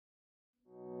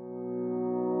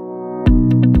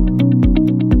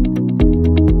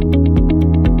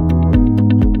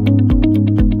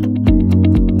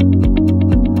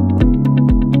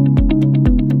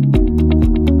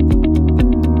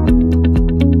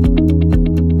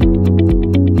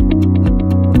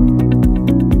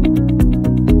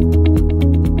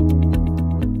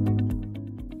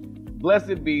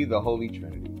Blessed be the Holy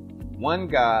Trinity, one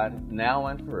God, now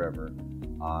and forever.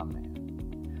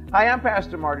 Amen. Hi, I'm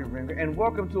Pastor Mardy, and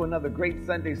welcome to another great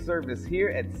Sunday service here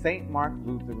at St. Mark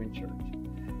Lutheran Church.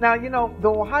 Now, you know, the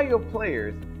Ohio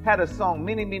Players had a song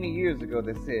many years ago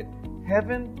that said,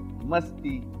 "Heaven must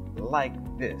be like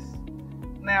this."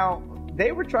 Now,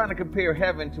 they were trying to compare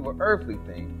heaven to an earthly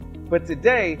thing, but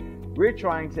today we're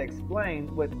trying to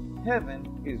explain what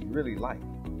heaven is really like.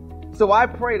 So I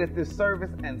pray that this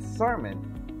service and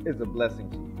sermon is a blessing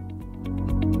to you.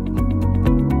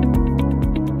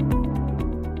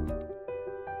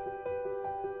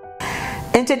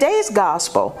 In today's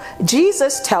gospel,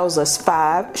 Jesus tells us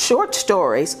 5 short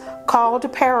stories called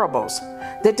parables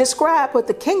that describe what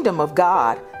the kingdom of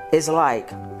God is like.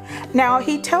 Now,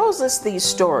 he tells us these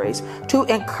stories to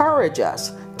encourage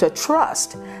us to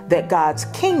trust that God's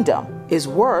kingdom is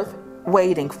worth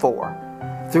waiting for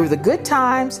through the good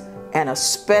times and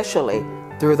especially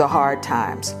through the hard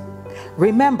times.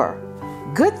 Remember,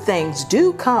 good things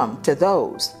do come to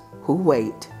those who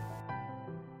wait.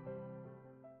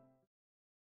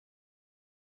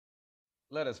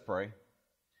 Let us pray.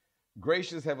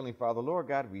 Gracious Heavenly Father, Lord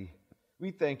God,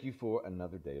 we thank you for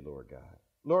another day, Lord God.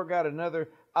 Lord God, another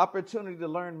opportunity to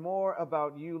learn more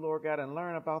about you, Lord God, and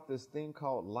learn about this thing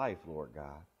called life, Lord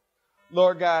God.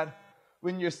 Lord God,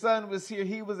 when your son was here,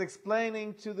 he was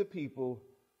explaining to the people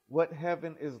what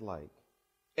heaven is like.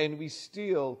 And we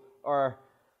still are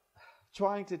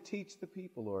trying to teach the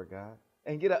people, Lord God,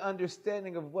 and get an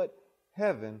understanding of what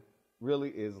heaven really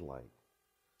is like.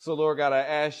 So, Lord God, I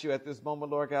ask you at this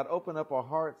moment, Lord God, open up our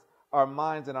hearts, our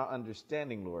minds, and our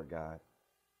understanding, Lord God,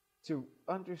 to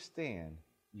understand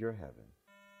your heaven.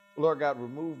 Lord God,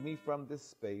 remove me from this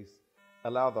space.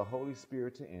 Allow the Holy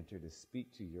Spirit to enter to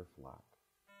speak to your flock.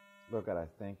 Lord God, I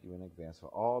thank you in advance for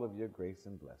all of your grace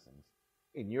and blessings.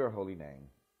 In your holy name,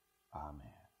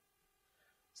 amen.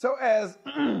 So as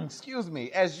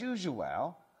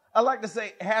usual, I'd like to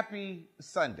say happy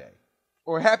Sunday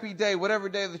or happy day, whatever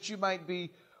day that you might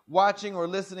be watching or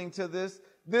listening to this.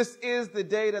 This is the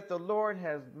day that the Lord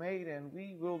has made, and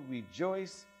we will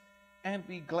rejoice and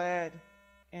be glad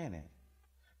in it.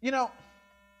 You know,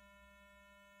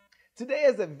 today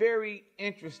is a very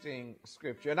interesting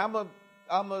scripture, and I'm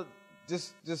a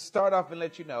just start off and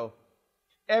let you know,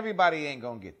 everybody ain't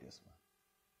gonna get this one.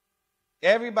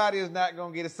 Everybody is not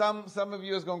gonna get it. Some of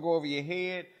you is gonna go over your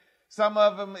head. Some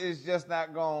of them is just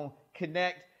not gonna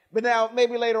connect. But now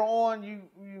maybe later on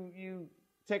you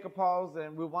take a pause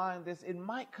and rewind this. It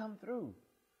might come through.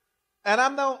 And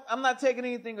I'm not taking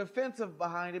anything offensive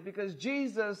behind it, because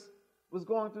Jesus was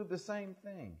going through the same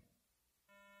thing.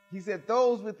 He said,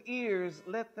 "Those with ears,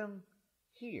 let them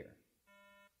hear."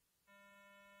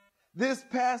 This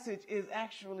passage is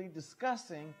actually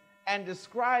discussing and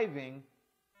describing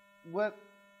what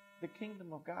the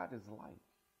kingdom of God is like.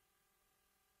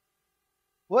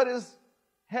 What is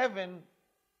heaven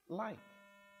like?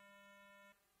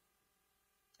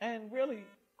 And really,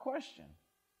 question,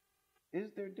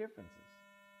 is there differences?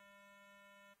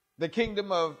 The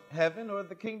kingdom of heaven or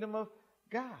the kingdom of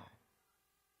God?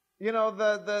 You know,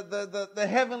 the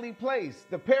heavenly place,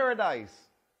 the paradise,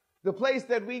 the place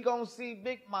that we gonna see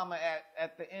Big Mama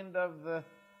at the end of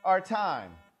our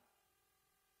time,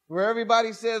 where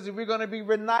everybody says that we're gonna be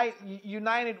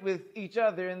united with each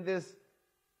other in this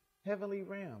heavenly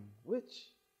realm,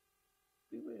 which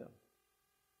we will.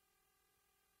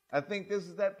 I think this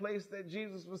is that place that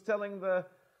Jesus was telling the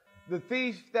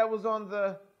thief that was on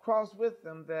the cross with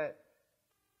them that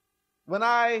when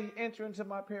I enter into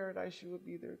my paradise, you will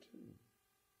be there too.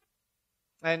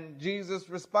 And Jesus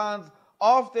responds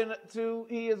often to,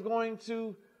 he is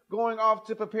going off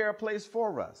to prepare a place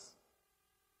for us.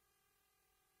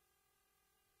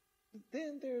 But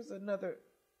then there's another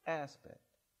aspect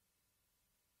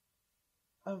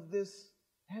of this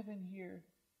heaven here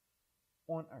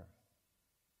on earth.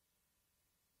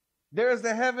 There's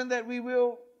the heaven that we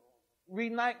will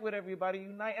reunite with everybody,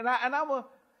 unite. And I will,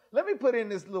 let me put in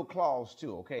this little clause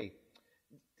too, okay?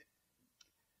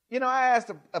 You know, I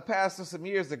asked a pastor some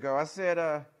years ago, I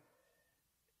said,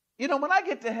 you know, when I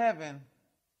get to heaven,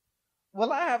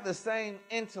 will I have the same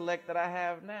intellect that I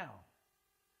have now?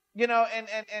 You know, and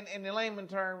in layman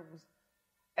terms,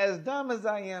 as dumb as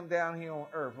I am down here on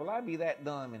earth, will I be that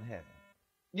dumb in heaven?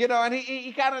 You know, and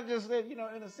he kind of just said, you know,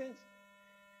 in a sense,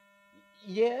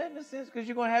 yeah, in a sense, because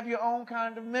you're going to have your own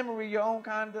kind of memory, your own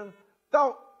kind of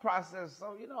thought process.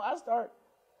 So, you know, I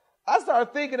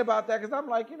start thinking about that, because I'm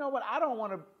like, you know what, I don't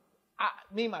want to,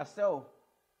 me myself,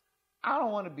 I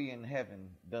don't want to be in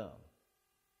heaven dumb.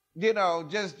 You know,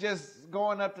 just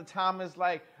going up to Thomas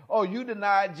like, oh, you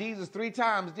denied Jesus 3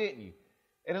 times, didn't you?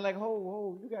 And they're like,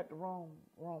 oh, you got the wrong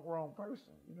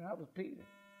person. I was Peter.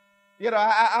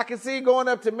 I can see going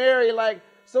up to Mary like,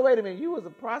 so wait a minute, you was a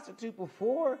prostitute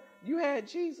before you had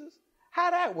Jesus?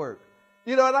 How'd that work?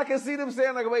 And I can see them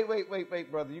saying like,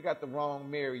 wait, brother, you got the wrong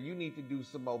Mary. You need to do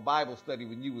some more Bible study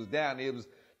when you was down there. It was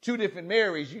two different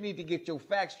Marys. You need to get your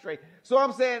facts straight. So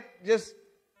I'm saying, just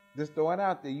throwing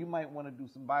out there, you might want to do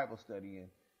some Bible study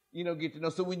and, get to know.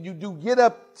 So when you do get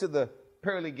up to the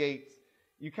pearly gates,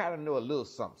 you kind of know a little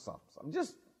something.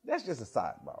 That's just a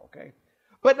sidebar, okay?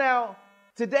 But now,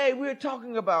 today we're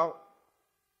talking about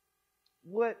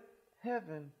what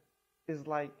heaven is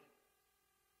like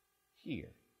here.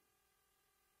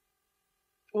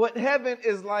 What heaven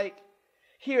is like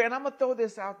here. And I'm going to throw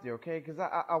this out there, okay? Because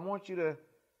I want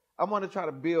to try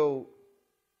to build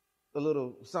a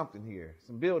little something here,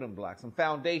 some building blocks, some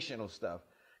foundational stuff.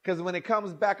 Because when it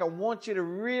comes back, I want you to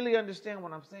really understand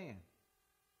what I'm saying.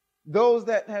 Those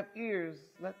that have ears,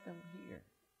 let them hear.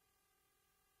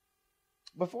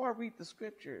 Before I read the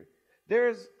scripture,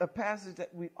 there's a passage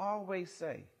that we always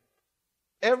say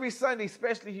every Sunday,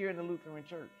 especially here in the Lutheran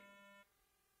Church.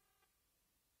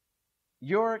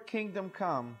 Your kingdom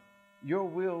come, your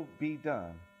will be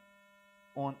done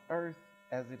on earth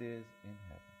as it is in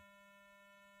heaven.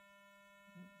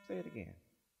 Say it again.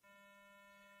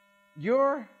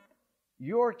 Your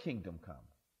kingdom come.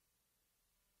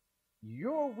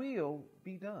 Your will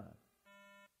be done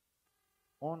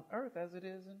on earth as it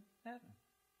is in heaven.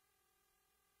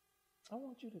 I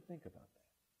want you to think about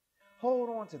that. Hold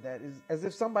on to that as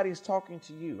if somebody's talking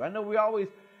to you. I know we're always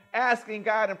asking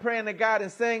God and praying to God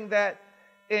and saying that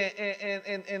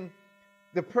in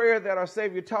the prayer that our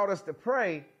Savior taught us to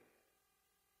pray.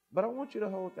 But I want you to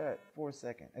hold that for a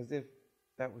second as if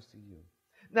that was to you.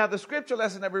 Now, the scripture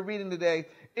lesson that we're reading today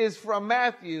is from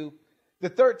Matthew, the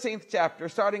 13th chapter,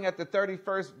 starting at the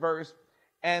 31st verse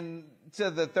and to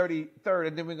the 33rd,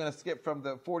 and then we're going to skip from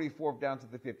the 44th down to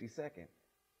the 52nd.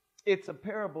 It's a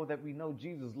parable that we know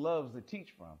Jesus loves to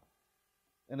teach from.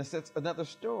 In a sense, another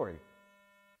story.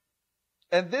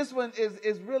 And this one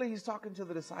is really, he's talking to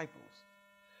the disciples.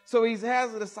 So he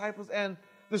has the disciples, and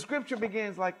the scripture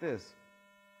begins like this.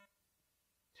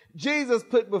 Jesus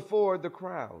put before the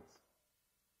crowds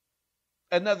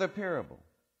another parable.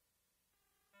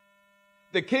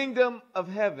 The kingdom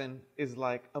of heaven is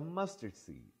like a mustard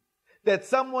seed that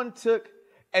someone took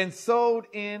and sowed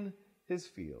in his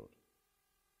field.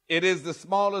 It is the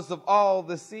smallest of all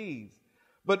the seeds,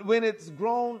 but when it's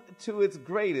grown to its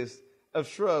greatest of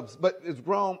shrubs,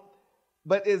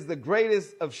 is the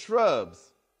greatest of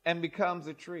shrubs and becomes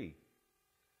a tree,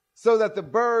 so that the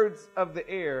birds of the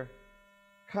air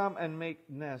come and make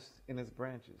nests in its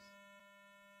branches.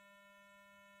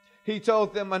 He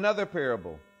told them another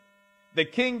parable. The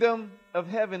kingdom of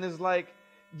heaven is like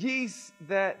yeast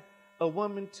that a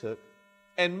woman took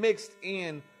and mixed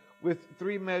in with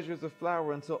 3 measures of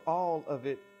flour until all of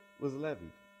it was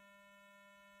leavened.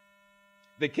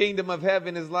 The kingdom of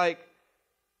heaven is like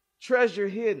treasure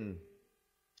hidden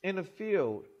in a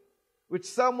field, which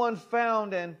someone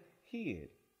found and hid.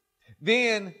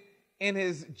 Then, in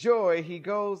his joy, he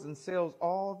goes and sells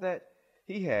all that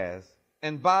he has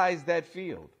and buys that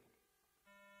field.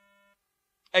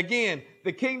 Again,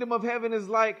 the kingdom of heaven is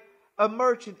like a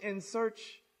merchant in search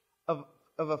of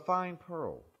a fine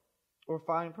pearl or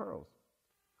fine pearls.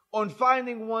 On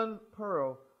finding one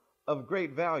pearl of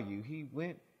great value, he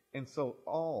went and sold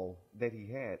all that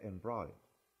he had and bought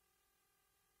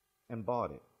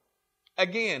it.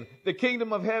 Again, the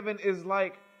kingdom of heaven is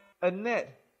like a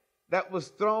net that was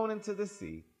thrown into the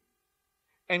sea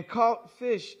and caught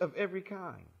fish of every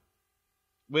kind.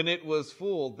 When it was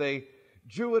full, they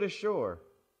drew it ashore,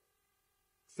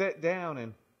 sat down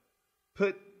and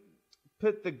put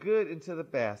the good into the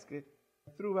basket,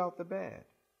 threw out the bad.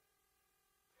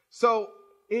 So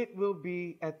it will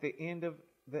be at the end of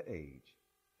the age.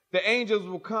 The angels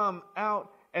will come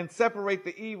out and separate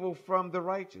the evil from the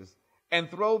righteous and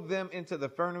throw them into the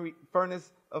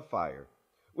furnace of fire,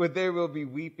 where there will be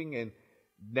weeping and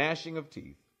gnashing of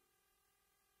teeth.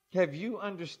 Have you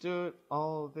understood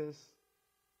all this?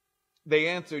 They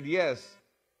answered, yes.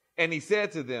 And he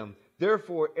said to them,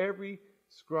 therefore, every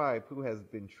scribe who has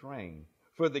been trained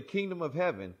for the kingdom of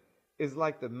heaven is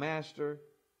like the master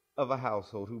of a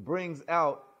household who brings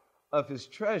out of his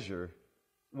treasure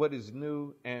what is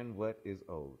new and what is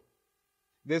old.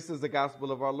 This is the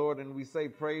gospel of our Lord, and we say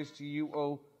praise to you,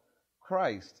 O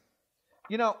Christ.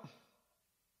 You know,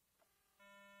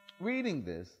 reading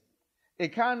this,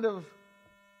 it kind of,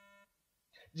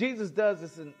 Jesus does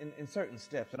this in certain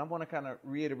steps, and I want to kind of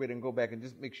reiterate and go back and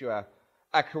just make sure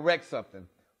I correct something.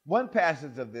 One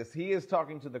passage of this, he is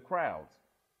talking to the crowds,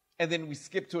 And then we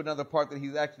skip to another part that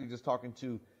he's actually just talking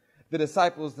to the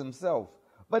disciples themselves.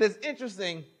 But it's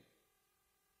interesting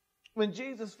when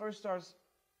Jesus first starts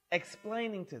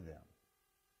explaining to them.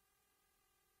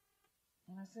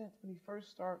 And I said, when he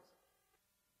first starts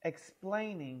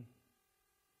explaining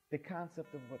the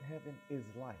concept of what heaven is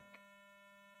like.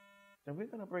 And we're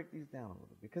going to break these down a little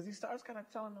bit, because he starts kind of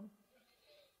telling them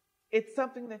it's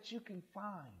something that you can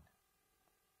find.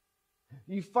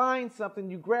 You find something,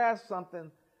 you grasp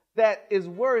something that is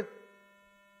worth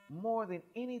more than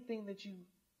anything that you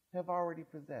have already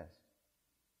possessed.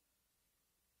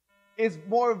 It's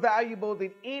more valuable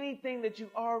than anything that you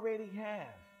already have.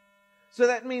 So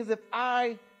that means if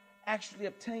I actually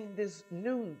obtain this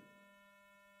new,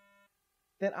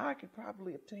 then I could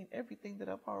probably obtain everything that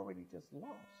I've already just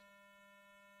lost.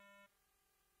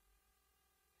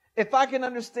 If I can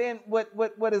understand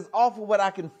what is awful, what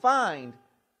I can find,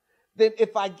 then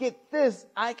if I get this,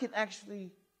 I can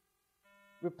actually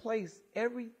replace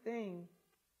everything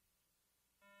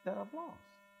that I've lost.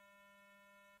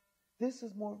 This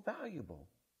is more valuable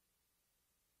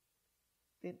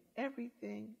than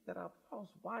everything that I've lost.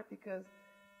 Why? Because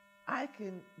I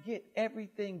can get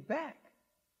everything back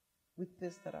with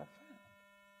this that I found.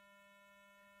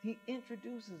 He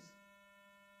introduces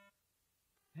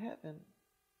heaven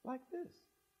like this.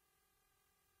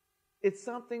 It's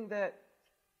something that,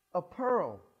 a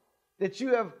pearl that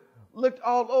you have looked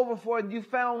all over for and you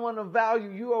found one of value.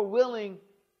 You are willing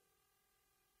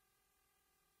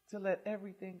to let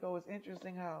everything go. It's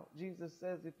interesting how Jesus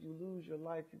says if you lose your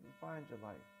life, you will find your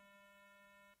life.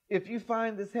 If you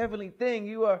find this heavenly thing,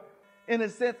 you are, in a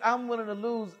sense, I'm willing to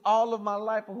lose all of my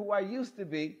life of who I used to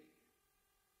be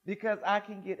because I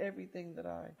can get everything that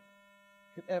I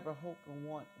could ever hope and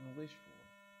want and wish for.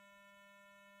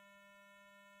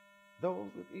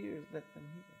 Those with ears, let them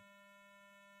hear.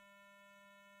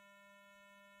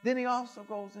 Then he also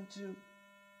goes into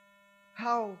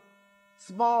how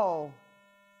small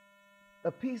a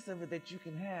piece of it that you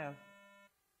can have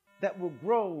that will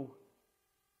grow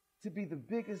to be the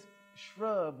biggest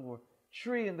shrub or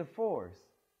tree in the forest.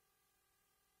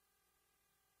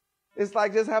 It's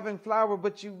like just having flour,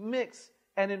 but you mix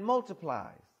and it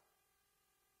multiplies.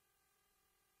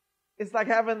 It's like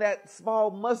having that small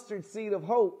mustard seed of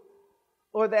hope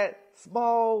or that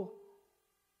small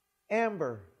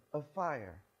amber of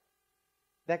fire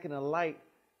that can alight,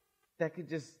 that could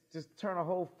just turn a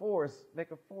whole forest,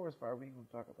 make a forest fire. We ain't going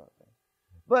to talk about that.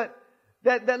 But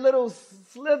that little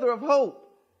slither of hope,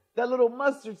 that little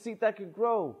mustard seed that could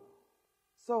grow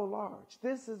so large.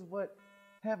 This is what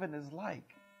heaven is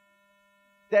like.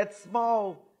 That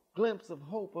small glimpse of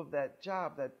hope of that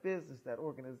job, that business, that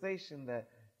organization, that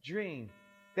dream,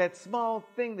 that small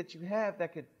thing that you have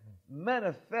that could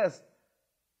manifest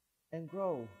and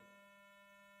grow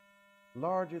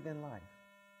larger than life.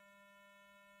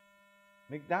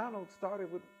 McDonald's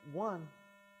started with one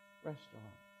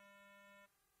restaurant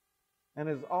and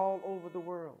is all over the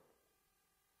world.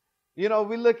 You know,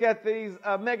 we look at these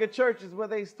mega churches where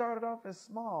they started off as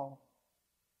small,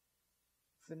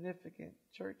 significant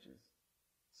churches,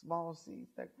 small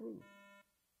seeds that grew.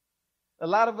 A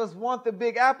lot of us want the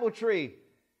big apple tree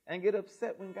and get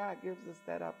upset when God gives us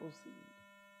that apple seed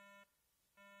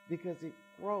because it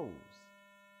grows.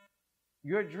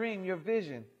 Your dream, your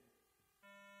vision,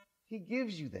 He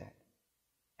gives you that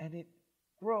and it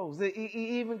grows.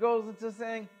 He even goes into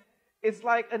saying it's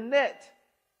like a net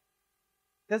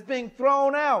that's being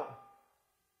thrown out.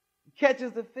 He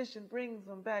catches the fish and brings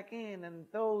them back in, and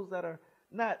those that are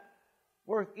not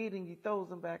worth eating, He throws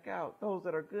them back out. Those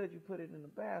that are good, you put it in the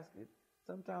basket.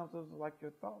 Sometimes those are like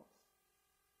your thoughts.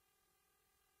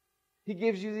 He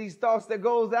gives you these thoughts that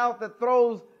goes out, that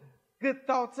throws good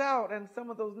thoughts out, and some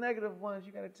of those negative ones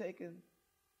you got to take and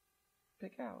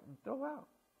pick out and throw out.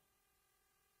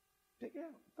 Pick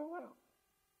out, throw out.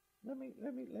 Let me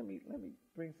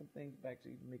bring some things back to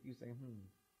you to make you say,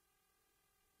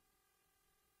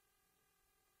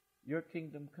 Your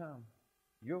kingdom come,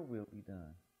 your will be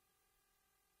done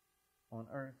on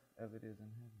earth as it is in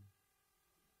heaven.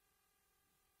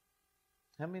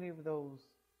 How many of those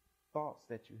thoughts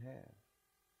that you have?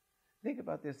 Think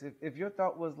about this. If your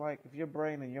thought was like, if your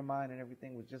brain and your mind and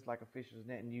everything was just like a fisher's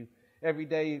net, and you every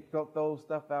day throw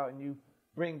stuff out and you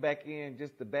bring back in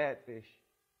just the bad fish,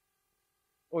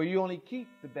 or you only keep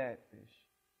the bad fish.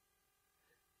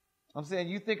 I'm saying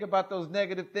you think about those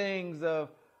negative things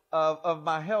of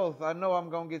my health. I know I'm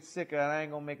going to get sicker and I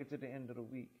ain't going to make it to the end of the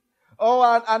week. Oh,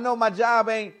 I know my job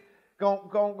ain't going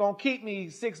to keep me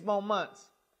 6 more months.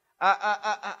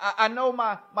 I know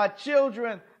my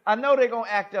children, I know they're going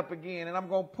to act up again, and I'm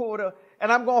going to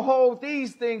and I'm going to hold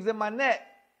these things in my net.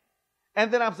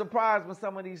 And then I'm surprised when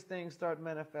some of these things start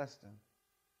manifesting.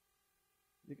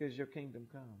 Because your kingdom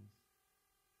comes.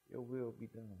 Your will be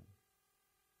done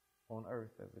on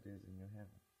earth as it is in your heaven.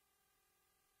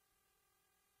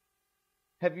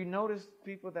 Have you noticed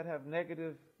people that have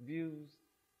negative views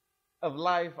of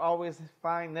life always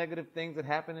find negative things that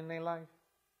happen in their life?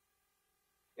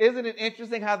 Isn't it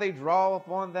interesting how they draw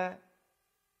upon that?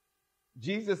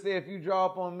 Jesus said, if you draw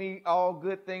upon me, all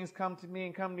good things come to me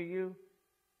and come to you.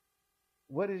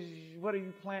 What are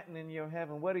you planting in your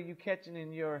heaven? What are you catching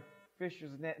in your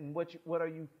fisher's net? And what are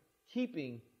you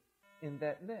keeping in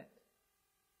that net?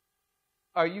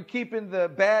 Are you keeping the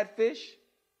bad fish?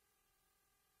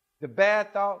 The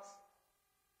bad thoughts?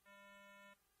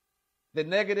 The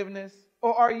negativeness?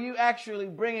 Or are you actually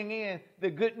bringing in the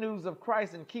good news of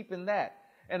Christ and keeping that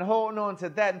and holding on to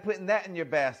that and putting that in your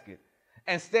basket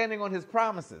and standing on his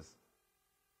promises?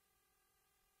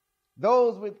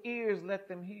 Those with ears, let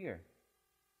them hear.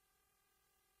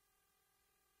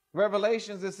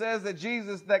 Revelations, it says that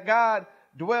that God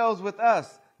dwells with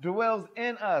us, dwells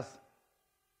in us,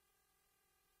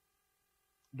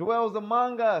 dwells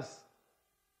among us.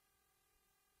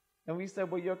 And we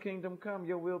said, well, your kingdom come,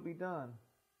 your will be done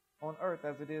on earth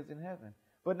as it is in heaven.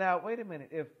 But now, wait a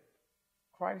minute. If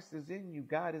Christ is in you,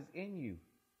 God is in you,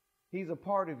 he's a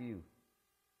part of you,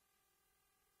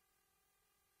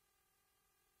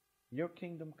 your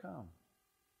kingdom come.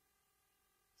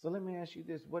 So let me ask you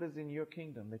this. What is in your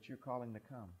kingdom that you're calling to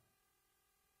come?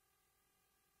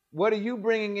 What are you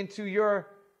bringing into your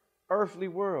earthly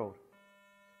world?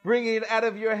 Bringing it out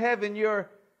of your heaven,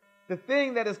 the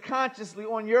thing that is consciously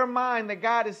on your mind that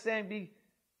God is saying, be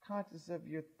conscious of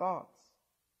your thoughts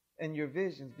and your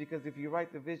visions. Because if you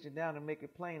write the vision down and make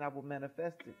it plain, I will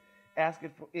manifest it. Ask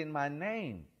it in my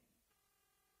name.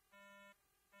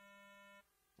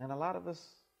 And a lot of us,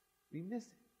 we miss it.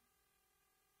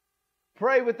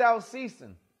 Pray without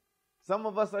ceasing. Some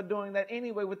of us are doing that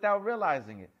anyway without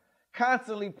realizing it.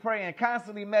 Constantly praying,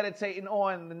 constantly meditating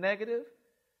on the negative,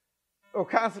 or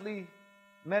constantly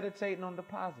meditating on the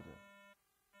positive.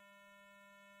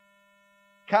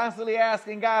 Constantly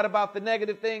asking God about the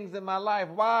negative things in my life.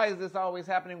 Why is this always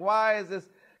happening? Why is this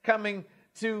coming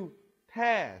to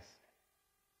pass?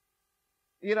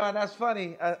 You know, and that's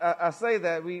funny. I say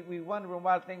that. We wondering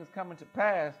why things coming to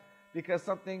pass, because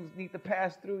some things need to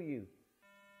pass through you.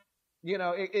 You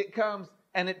know, it comes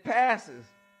and it passes.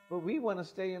 But we want to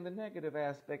stay in the negative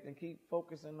aspect and keep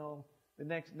focusing on the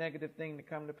next negative thing to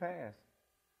come to pass.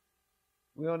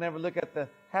 We don't ever look at the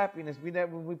happiness.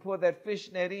 When we pour that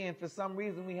fish net in, for some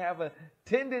reason we have a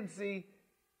tendency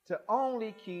to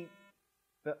only keep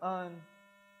the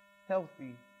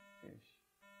unhealthy fish.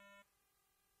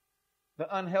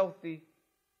 The unhealthy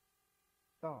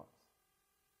thoughts.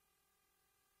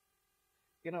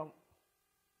 You know,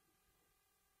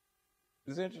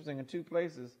 it's interesting in two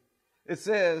places. It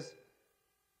says,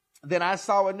 then I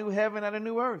saw a new heaven and a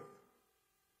new earth.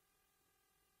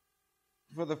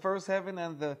 For the first heaven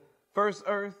and the first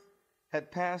earth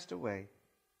had passed away,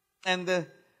 and the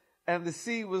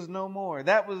sea was no more.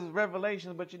 That was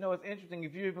Revelation, but you know it's interesting.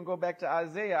 If you even go back to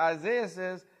Isaiah, Isaiah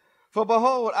says, for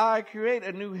behold, I create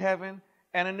a new heaven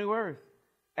and a new earth,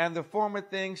 and the former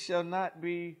things shall not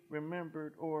be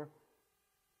remembered or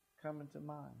come into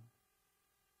mind.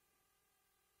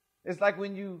 It's like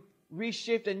when you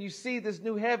reshift and you see this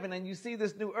new heaven and you see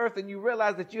this new earth and you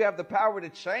realize that you have the power to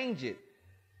change it.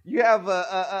 You have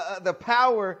the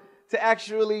power to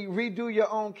actually redo your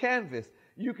own canvas.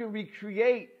 You can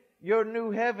recreate your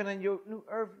new heaven and your new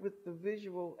earth with the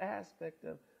visual aspect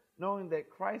of knowing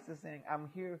that Christ is saying, I'm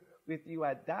here with you.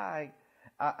 I died.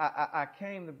 I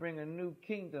came to bring a new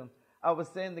kingdom. I was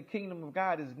saying the kingdom of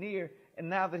God is near, and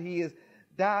now that he has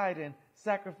died and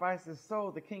sacrificed his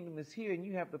soul, the kingdom is here, and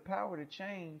you have the power to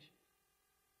change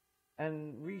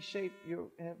and reshape your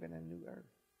heaven and new earth.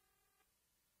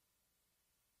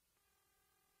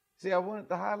 See, I wanted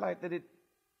to highlight that it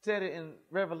said it in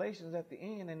Revelations at the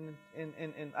end, and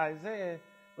in Isaiah,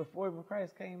 before even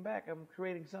Christ came back, I'm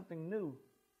creating something new.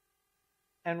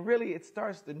 And really, it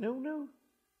starts the new.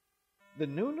 The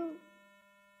new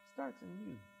starts in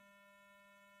you.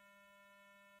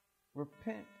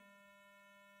 Repent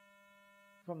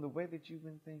from the way that you've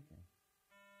been thinking.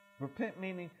 Repent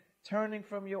meaning turning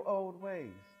from your old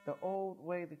ways, the old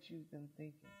way that you've been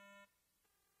thinking.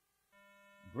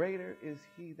 Greater is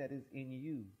he that is in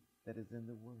you that is in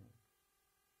the world.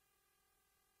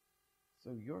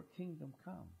 So your kingdom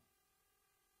come.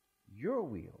 Your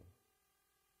will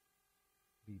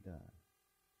be done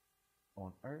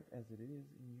on earth as it is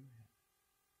in your heaven.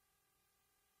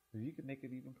 So you can make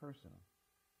it even personal.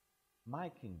 My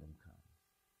kingdom come.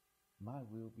 my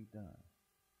will be done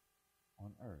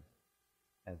on earth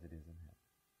as it is in heaven.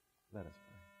 Let us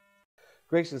pray.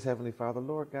 Gracious Heavenly Father,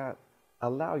 Lord God,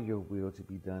 allow your will to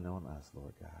be done on us,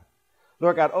 Lord God.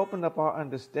 Lord God, open up our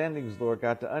understandings, Lord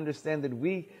God, to understand that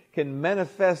we can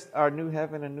manifest our new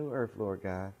heaven and new earth, Lord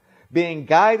God, being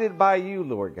guided by you,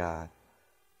 Lord God.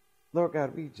 Lord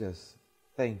God, we just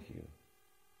thank you.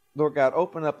 Lord God,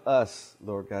 open up us,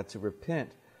 Lord God, to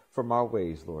repent from our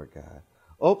ways, Lord God.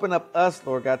 Open up us,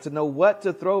 Lord God, to know what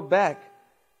to throw back,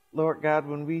 Lord God,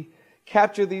 when we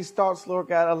capture these thoughts, Lord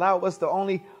God. Allow us to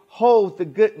only hold the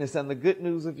goodness and the good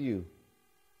news of you.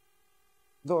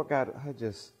 Lord God, I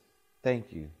just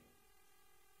thank you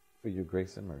for your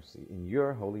grace and mercy. In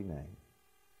your holy name,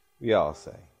 we all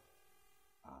say,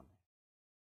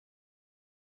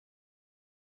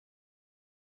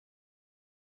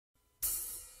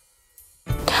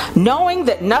 Knowing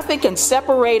that nothing can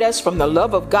separate us from the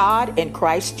love of God in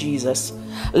Christ Jesus,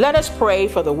 let us pray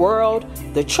for the world,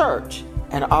 the church,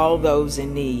 and all those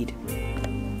in need.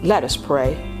 Let us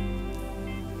pray.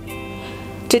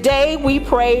 Today we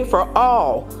pray for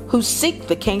all who seek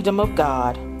the kingdom of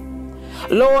God.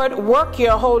 Lord, work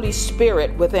your Holy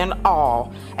Spirit within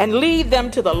all and lead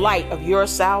them to the light of your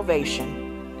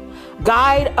salvation.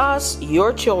 Guide us,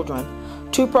 your children,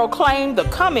 to proclaim the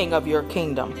coming of your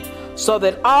kingdom, so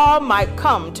that all might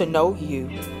come to know you.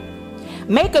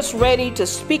 Make us ready to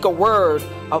speak a word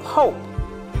of hope,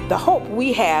 the hope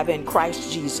we have in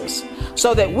Christ Jesus,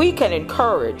 so that we can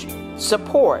encourage,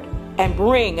 support, and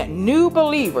bring new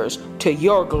believers to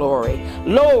your glory.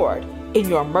 Lord, in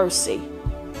your mercy,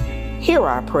 hear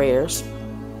our prayers.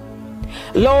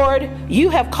 Lord, you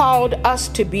have called us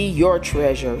to be your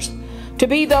treasures, to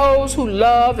be those who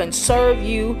love and serve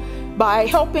you by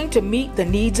helping to meet the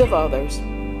needs of others.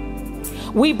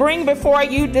 We bring before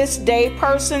you this day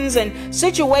persons and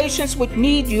situations which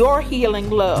need your healing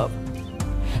love.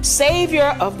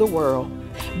 Savior of the world,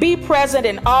 be present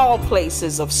in all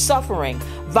places of suffering,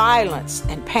 violence,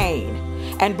 and pain,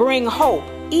 and bring hope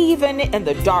even in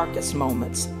the darkest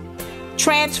moments.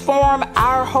 Transform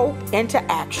our hope into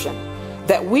action,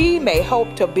 that we may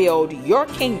hope to build your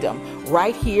kingdom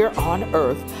right here on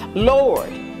earth. Lord,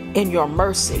 in your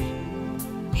mercy,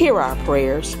 hear our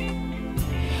prayers.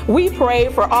 We pray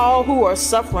for all who are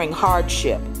suffering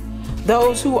hardship,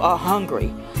 those who are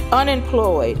hungry,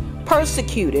 unemployed,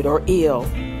 persecuted, or ill.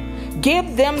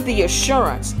 Give them the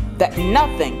assurance that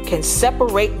nothing can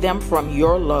separate them from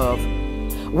your love.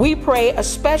 We pray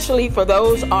especially for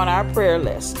those on our prayer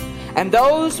list and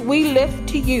those we lift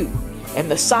to you in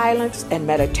the silence and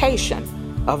meditation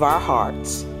of our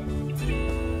hearts.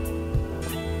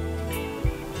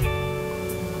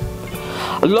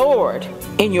 Lord,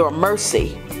 in your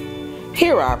mercy,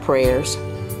 hear our prayers.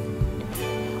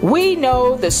 We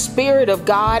know the Spirit of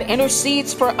God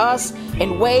intercedes for us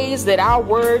in ways that our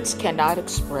words cannot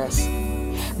express.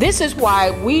 This is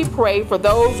why we pray for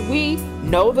those we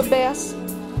know the best,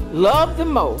 love the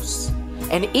most,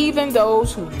 and even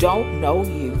those who don't know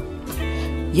you.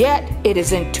 Yet it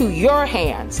is into your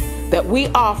hands that we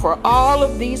offer all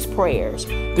of these prayers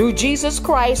through Jesus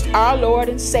Christ, our Lord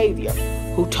and Savior,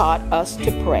 who taught us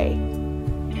to pray.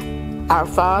 Our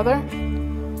Father,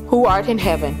 who art in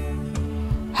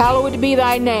heaven, hallowed be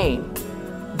thy name.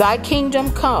 Thy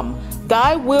kingdom come,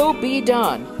 thy will be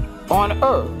done on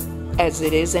earth as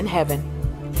it is in heaven.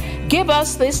 Give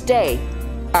us this day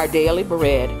our daily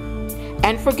bread,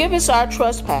 and forgive us our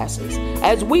trespasses,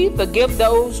 as we forgive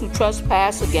those who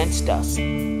trespass against us.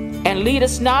 And lead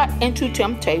us not into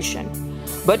temptation,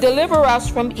 but deliver us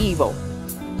from evil.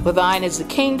 For thine is the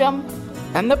kingdom,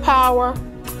 and the power,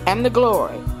 and the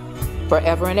glory,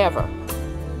 forever and ever.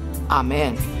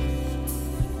 Amen.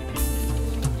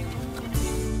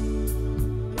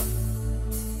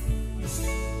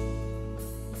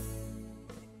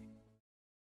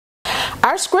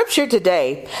 Our scripture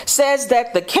today says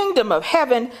that the kingdom of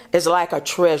heaven is like a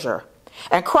treasure.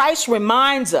 And Christ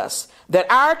reminds us that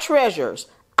our treasures,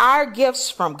 our gifts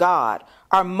from God,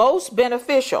 are most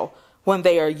beneficial when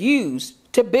they are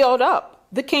used to build up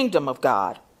the kingdom of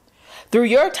God. Through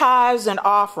your tithes and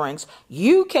offerings,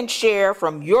 you can share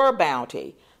from your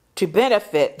bounty to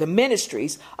benefit the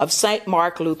ministries of St.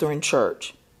 Mark Lutheran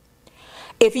Church.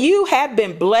 If you have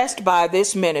been blessed by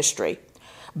this ministry,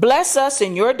 bless us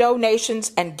in your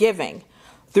donations and giving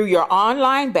through your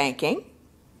online banking,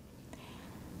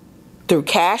 through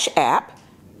Cash App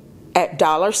at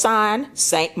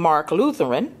 $St. Mark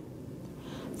Lutheran,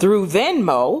 through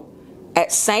Venmo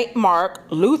at St. Mark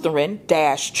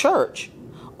Lutheran-Church,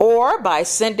 or by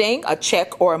sending a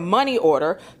check or money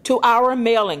order to our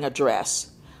mailing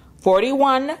address,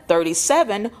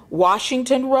 4137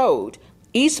 Washington Road,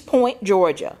 East Point,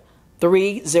 Georgia,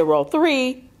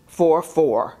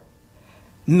 30344.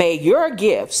 May your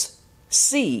gifts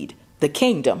seed the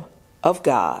kingdom of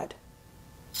God.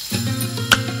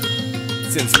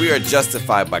 Since we are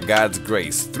justified by God's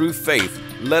grace through faith,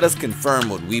 let us confirm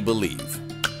what we believe.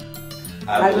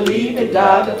 I believe in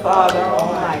God the Father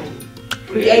Almighty,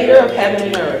 creator of heaven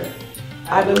and earth.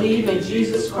 I believe in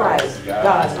Jesus Christ,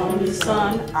 God's only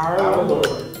Son, our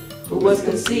Lord, who was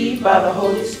conceived by the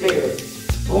Holy Spirit,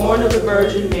 born of the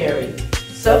Virgin Mary,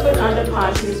 suffered under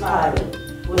Pontius Pilate,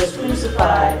 was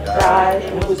crucified, died,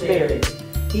 and was buried.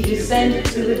 He descended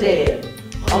to the dead.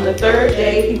 On the third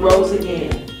day he rose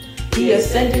again. He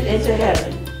ascended into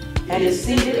heaven and is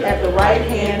seated at the right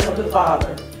hand of the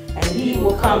Father, and he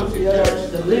will come to judge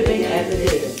the living and the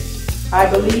dead. I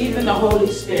believe in the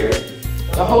Holy Spirit,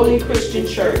 the Holy Christian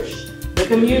Church, the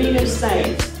communion of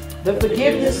saints, the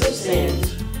forgiveness of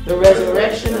sins, the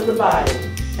resurrection of the body,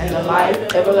 and the life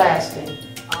everlasting.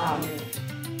 Amen.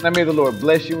 Now may the Lord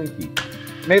bless you and keep you.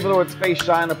 May the Lord's face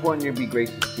shine upon you and be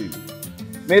gracious to you.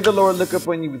 May the Lord look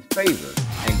upon you with favor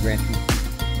and grant you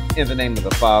peace. In the name of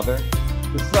the Father,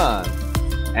 the Son,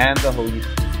 and the Holy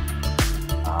Spirit.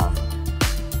 Amen.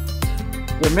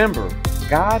 Remember,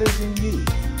 God is in you.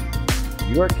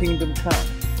 Your kingdom come.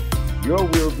 Your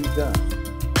will be done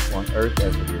on earth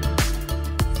as it is in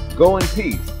heaven. Go in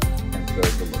peace and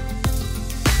serve the Lord.